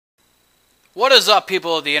What is up,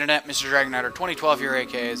 people of the internet? Mr. Dragonrider 2012 here,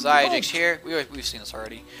 aka Xiagax here. We've seen this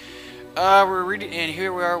already. And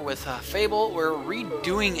here we are with Fable. We're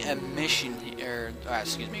redoing a mission,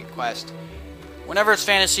 quest. Whenever it's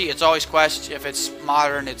fantasy, it's always quest. If it's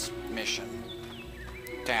modern, it's mission,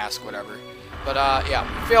 task, whatever. But yeah,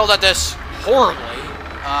 we failed at this horribly.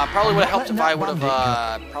 Probably would have helped if I would have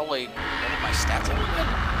probably leveled my stats a little bit.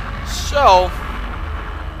 So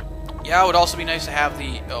yeah, it would also be nice to have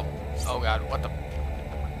the oh god, what the?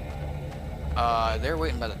 They're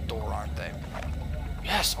waiting by the door, aren't they?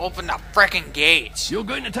 Yes, open the frickin' gates! You're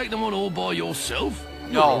going to take them on all by yourself?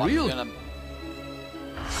 No, I'm real... gonna...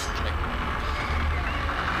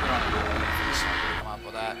 come up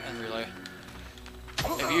with that, and really...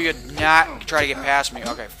 If you could not try to get past me...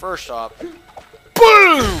 Okay, first off...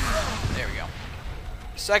 BOOM! There we go.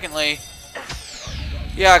 Secondly...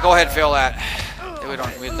 Yeah, go ahead and fail that.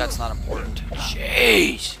 That's not important.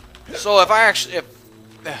 Jeez! So if I actually...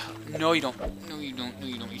 No, you don't. No, you don't. No,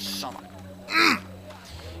 you don't. You son of a...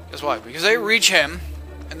 Guess why? Because they reach him,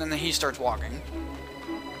 and then he starts walking.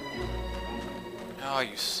 Oh,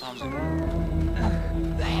 you sons of...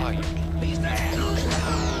 Oh, you...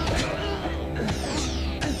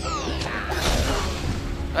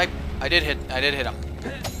 I did hit him.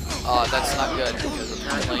 That's not good, because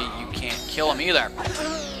apparently you can't kill him either.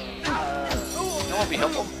 That won't be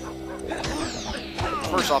helpful.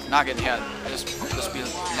 First off, not getting hit. Just be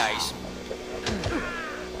nice.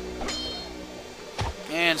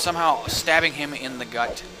 And somehow stabbing him in the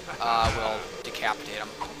gut will decapitate him.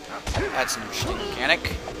 That's an interesting mechanic.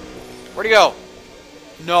 Where'd he go?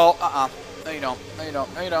 No, No, you don't. No, you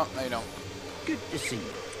don't. No, you don't. No, you don't. Good to see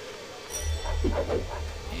you.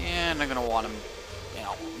 And I'm gonna want to,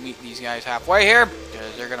 meet these guys halfway here,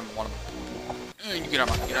 because they're gonna want to. Get out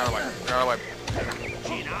of the way. Get out of the way.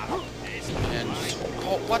 And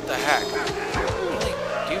oh, what the heck?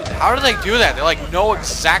 How do they do that? They like know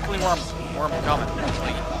exactly where I'm coming.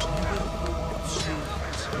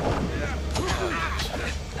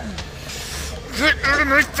 Get out of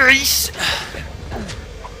my face!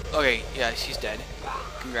 Okay, yeah, she's dead.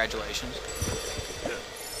 Congratulations.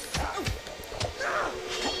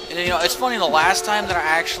 And it's funny, the last time that I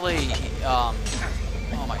actually, oh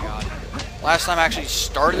my god. Last time I actually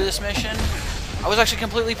started this mission, I was actually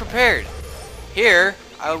completely prepared. Here,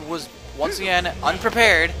 I was, once again,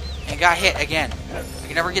 unprepared, and got hit again. I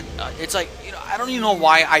can never get, it's like, I don't even know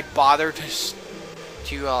why I bothered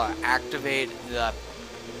to activate the,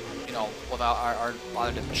 without, or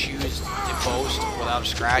bother to choose to boast without a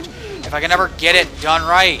scratch, if I can never get it done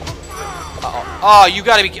right. Uh-oh. Oh, you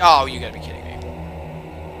gotta be kidding me.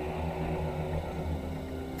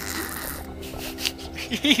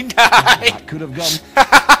 He died! That could have gone.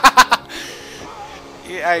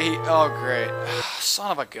 Yeah, oh great.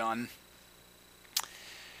 Son of a gun.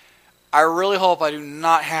 I really hope I do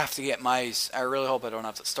not have to get my... I really hope I don't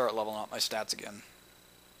have to start leveling up my stats again.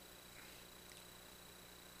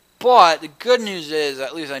 But the good news is,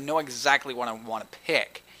 at least I know exactly what I want to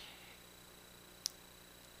pick.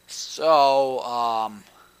 So,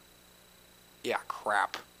 yeah,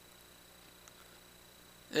 crap.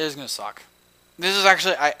 This is gonna suck. This is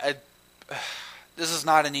actually, this is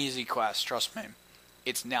not an easy quest, trust me.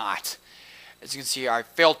 It's not. As you can see, I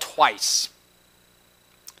failed twice.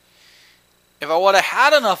 If I would have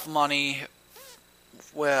had enough money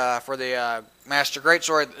for the Master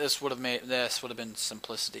Greatsword, this would have been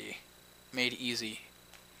simplicity, made easy.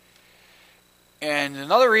 And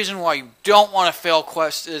another reason why you don't want to fail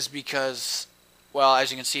quests is because, well, as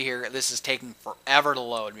you can see here, this is taking forever to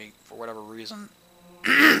load me for whatever reason.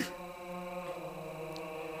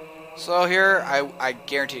 So here, I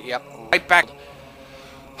guarantee, yep, right back.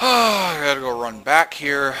 I gotta go run back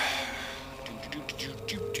here.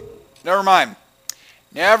 Never mind.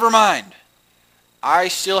 Never mind. I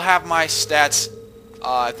still have my stats.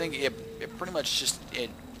 I think it pretty much just,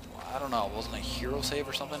 I don't know, wasn't a hero save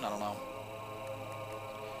or something? I don't know.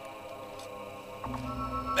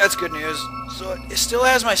 That's good news. So it still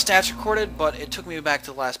has my stats recorded, but it took me back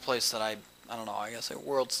to the last place that I don't know, I guess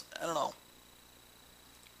worlds, I don't know.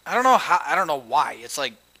 I don't know how, I don't know why. It's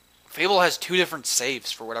like, Fable has two different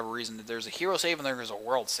saves for whatever reason. There's a hero save and there's a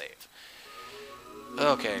world save.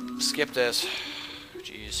 Okay, skip this.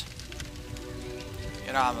 Jeez.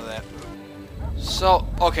 Get on with it. So,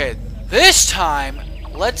 okay, this time,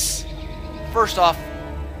 let's, first off,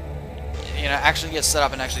 actually get set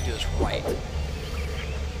up and actually do this right.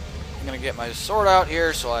 I'm gonna get my sword out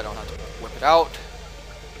here so I don't have to whip it out.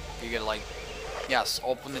 You gotta, like, yes,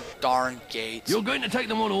 open the darn gates. You're going to take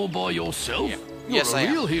them on all by yourself? Yeah. You're Yes, a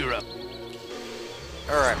real hero.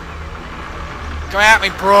 Alright. Come at me,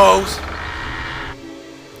 bros!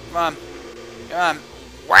 Come on. Come on.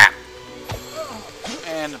 Whap!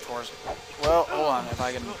 And of course. Well, hold on. If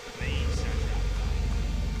I can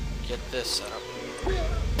get this set up.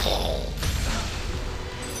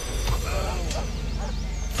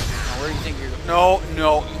 Now, where do you think you're going? No,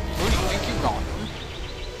 no. Where do you think you're going?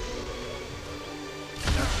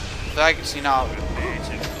 So I can see now.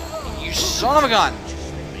 You son of a gun!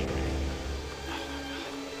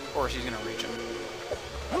 Of course he's gonna reach him.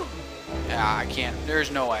 Yeah, I can't.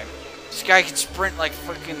 There's no way. This guy can sprint like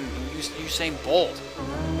freaking Usain Bolt.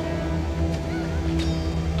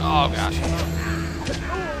 Oh gosh.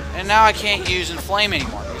 And now I can't use Inflame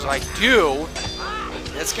anymore because if I do,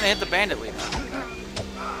 it's gonna hit the bandit lead.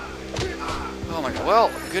 Oh my god. Well,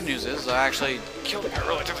 the good news is I actually killed the guy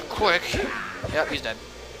relatively quick. Yep, he's dead.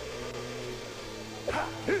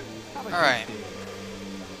 Alright.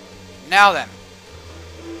 Now then.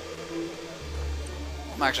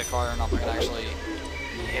 I'm actually far enough I can actually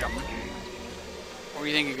hit him. Where do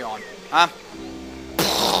you think you're going? Huh?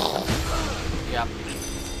 Yep.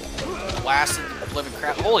 Blasted the living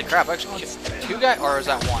crap. Holy crap, I actually killed 2 guys? Or is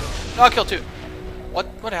that 1? No, I killed 2.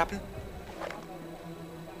 What happened?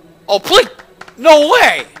 Oh, please! No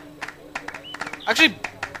way! Actually,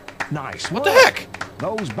 Nice. what the heck?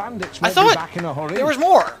 Those bandits I won't thought be back in a hurry. there was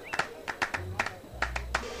more.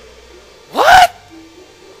 What?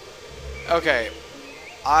 Okay.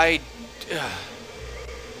 I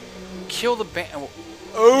kill the band.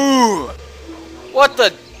 Ooh! What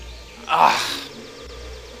the?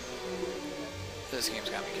 This game's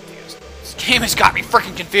got me confused. This game has got me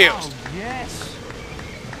freaking confused. Oh, yes.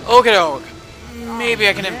 Okay, doke. Maybe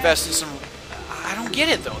I can invest in some. I don't get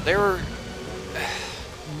it though. They were.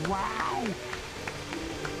 Wow.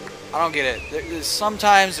 I don't get it.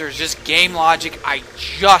 Sometimes there's just game logic I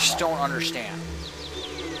just don't understand.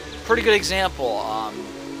 Pretty good example.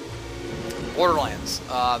 Borderlands.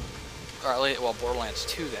 Well, Borderlands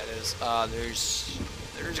 2, that is.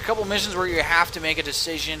 There's a couple missions where you have to make a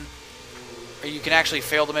decision, or you can actually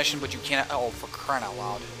fail the mission, but you can't. Oh, for crying out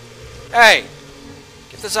loud! Hey,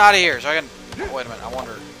 get this out of here, so I can. Oh, wait a minute. I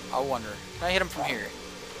wonder. Can I hit him from here?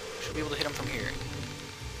 Should be able to hit him from here.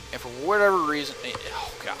 And for whatever reason,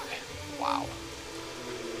 oh god, wow.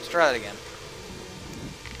 Let's try that again.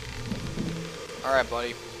 All right,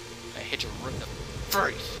 buddy. I hit you right in the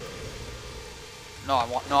face. No, I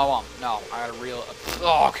won't. No, I gotta reel.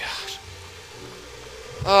 Oh gosh.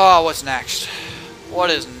 Oh, what's next? What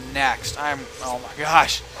is next? Oh my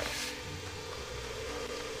gosh.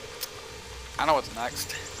 I know what's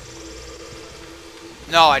next.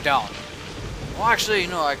 No, I don't. Well, actually,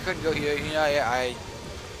 no, I could go here.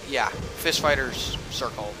 Yeah, Fist Fighters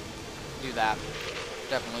Circle. Do that.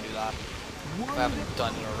 Definitely do that. If I haven't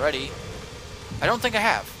done it already. I don't think I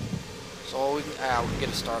have. So we can get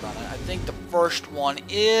a start on it. I think the first one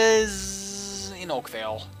is in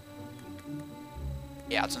Oakvale.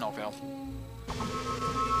 Yeah, it's in Oakvale.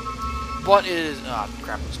 But it is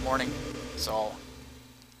crap, it's morning, so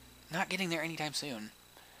not getting there anytime soon.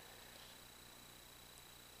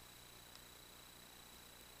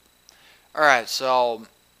 Alright, so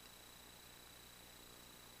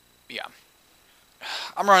yeah.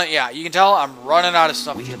 I'm running, yeah, you can tell I'm running out of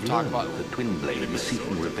stuff to talk about. The Twin Blade is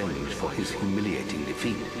seeking revenge for his humiliating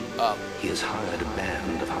defeat. He has hired a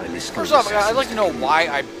band of highly skilled First off, I'd like to know why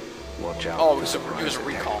I... Watch out. Oh, it was a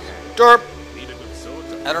recall. Derp!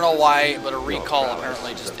 I don't know why, but a recall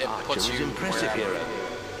apparently just it puts you impressive, wherever. hero.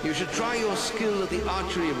 You should try your skill at the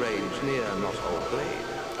archery range near Not Old Blade.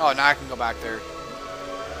 Oh, now I can go back there.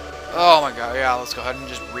 Oh my god, yeah, let's go ahead and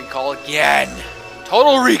just recall again.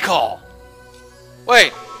 Total recall!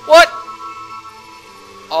 Wait, what?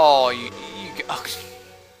 Oh, you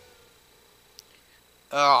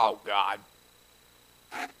oh god.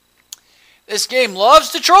 This game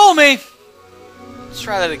loves to troll me! Let's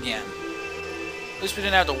try that again. At least we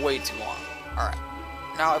didn't have to wait too long. Alright.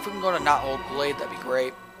 Now, if we can go to Not Old Blade, that'd be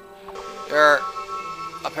great. There are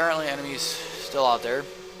apparently enemies still out there.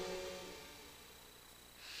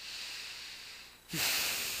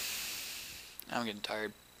 I'm getting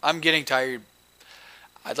tired. I'm getting tired.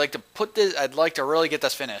 I'd like to put this... I'd like to really get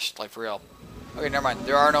this finished, like for real. Okay, never mind.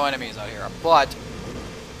 There are no enemies out here, but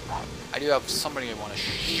I do have somebody I want to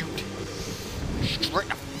shoot. Straight in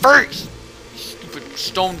the face! Stupid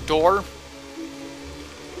stone door.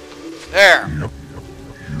 There.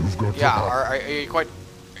 You've got Yeah, are you quite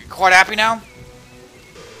happy now?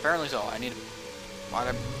 Apparently so. I need...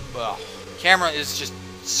 camera is just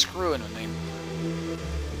screwing with me.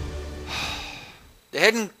 The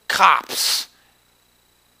hidden cops.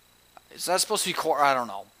 Is that supposed to be core? I don't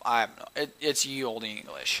know. I don't know. It's ye olde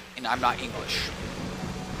English, and I'm not English.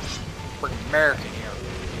 We're American here.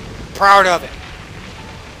 proud of it.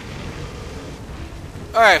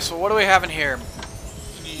 Alright, so what do we have in here?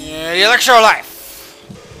 Yeah, the elixir of life.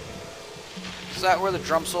 Is that where the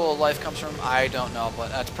drum soul of life comes from? I don't know, but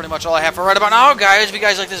that's pretty much all I have for right about now, guys. If you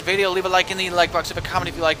guys like this video, leave a like in the like box. Leave a comment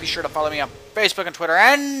if you like. Be sure to follow me on Facebook and Twitter.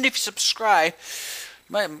 And if you subscribe,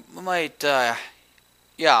 I'll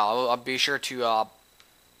be sure to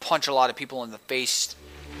punch a lot of people in the face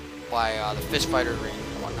by the fist fighter ring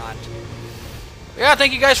and whatnot. But yeah,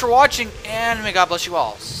 thank you guys for watching, and may God bless you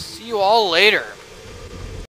all. See you all later.